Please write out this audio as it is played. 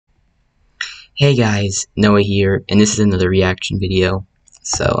Hey guys, Noah here, and this is another reaction video.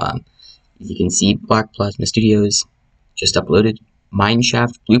 So, as you can see, Black Plasma Studios just uploaded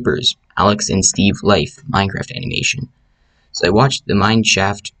Mineshaft Bloopers, Alex and Steve Life Minecraft animation. So I watched the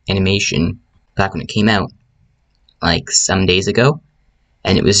Mineshaft animation back when it came out, like some days ago,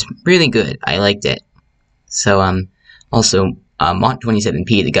 and it was really good. I liked it. So, also,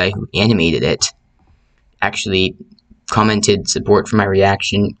 Mont27P, the guy who animated it, actually commented support for my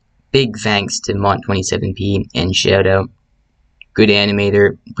reaction. Big thanks to Mont27P and shout out. Good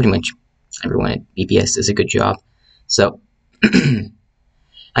animator. Pretty much everyone at BPS does a good job. So I'm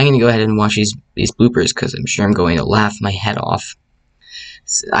gonna go ahead and watch these bloopers because I'm sure I'm going to laugh my head off.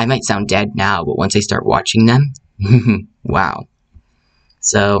 So I might sound dead now, but once I start watching them, wow.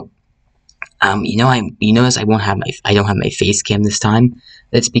 So you notice I don't have my face cam this time.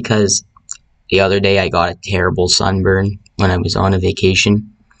 That's because the other day I got a terrible sunburn when I was on a vacation.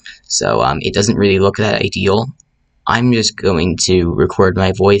 So it doesn't really look that ideal. I'm just going to record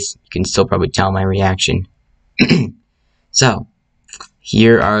my voice. You can still probably tell my reaction. So,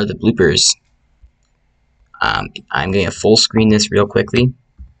 here are the bloopers. I'm going to full screen this real quickly.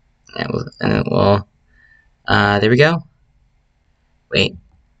 And it will, there we go. Wait.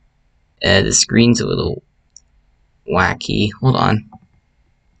 The screen's a little wacky. Hold on.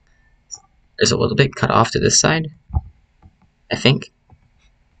 There's a little bit cut off to this side, I think.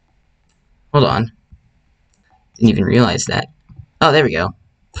 Hold on. Didn't even realize that. Oh, there we go.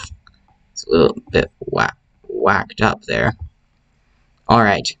 It's a little bit whacked up there.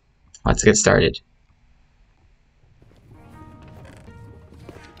 Alright, let's get started.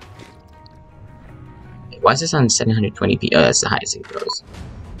 Why is this on 720p? Oh, that's the highest it goes.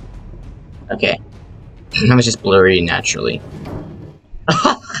 Okay. That was just blurry naturally.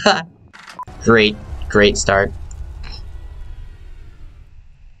 Great start.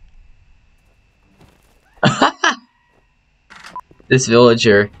 This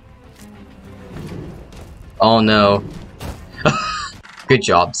villager. Oh no. Good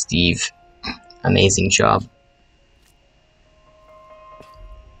job, Steve. Amazing job.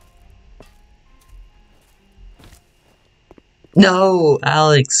 No,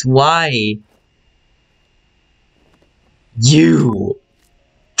 Alex, why? You.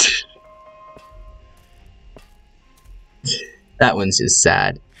 That one's just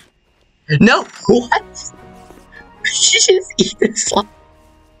sad. No, what? You just eat this slime.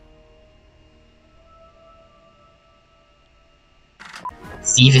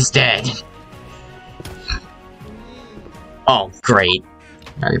 Steve is dead. Oh, great.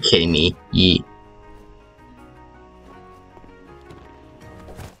 Are you kidding me? Yeet.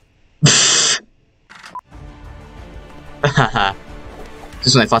 Haha.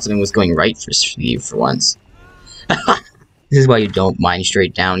 Just when I thought something was going right for Steve for once. This is why you don't mine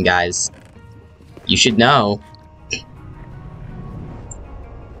straight down, guys. You should know.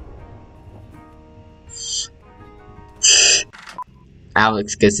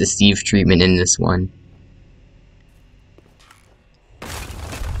 Alex gets the Steve treatment in this one.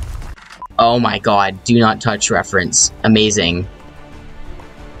 Oh my god, do not touch reference. Amazing.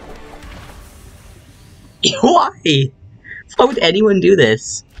 Why? Why would anyone do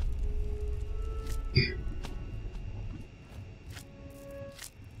this?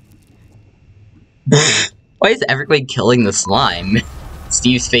 Why is everybody killing the slime?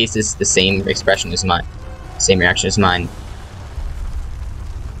 Steve's face is the same expression as mine. Same reaction as mine.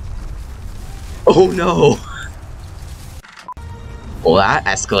 Oh no! Well, that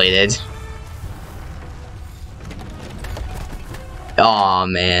escalated. Aw,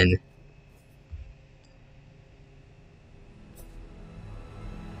 man.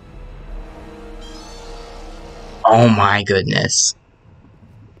 Oh my goodness.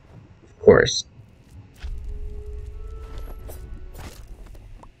 Of course.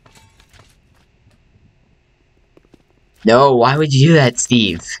 No, why would you do that,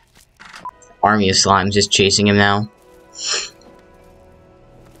 Steve? Army of slimes just chasing him now.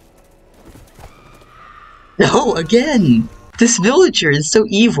 No, again! This villager is so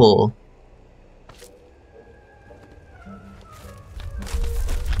evil!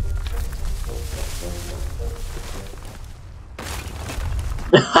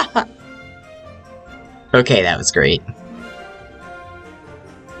 Okay, that was great.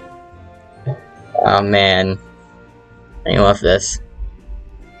 Oh man. I love this.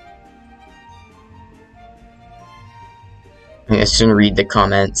 I'm just gonna read the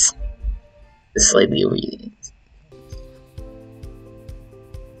comments. Slightly read it.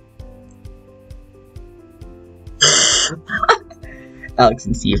 Alex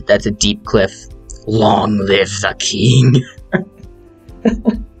and Steve, that's a deep cliff. Long live the king.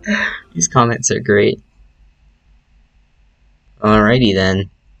 These comments are great. Alrighty then.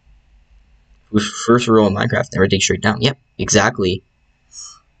 First rule in Minecraft, never dig straight down. Yep, exactly.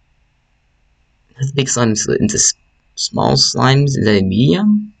 Does big slime split into small slimes? Is that a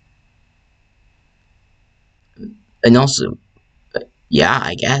medium? And also, yeah,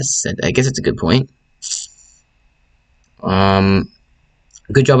 I guess it's a good point.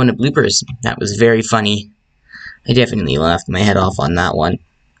 Good job on the bloopers. That was very funny. I definitely laughed my head off on that one.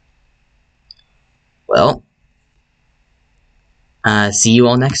 Well, see you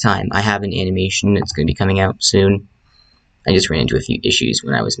all next time. I have an animation that's going to be coming out soon. I just ran into a few issues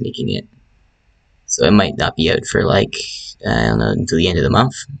when I was making it. So it might not be out for like, I don't know, until the end of the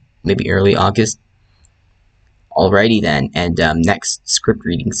month. Maybe early August. Alrighty then, and next script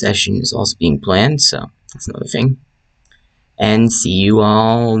reading session is also being planned, so that's another thing. And see you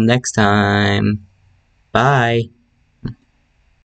all next time. Bye.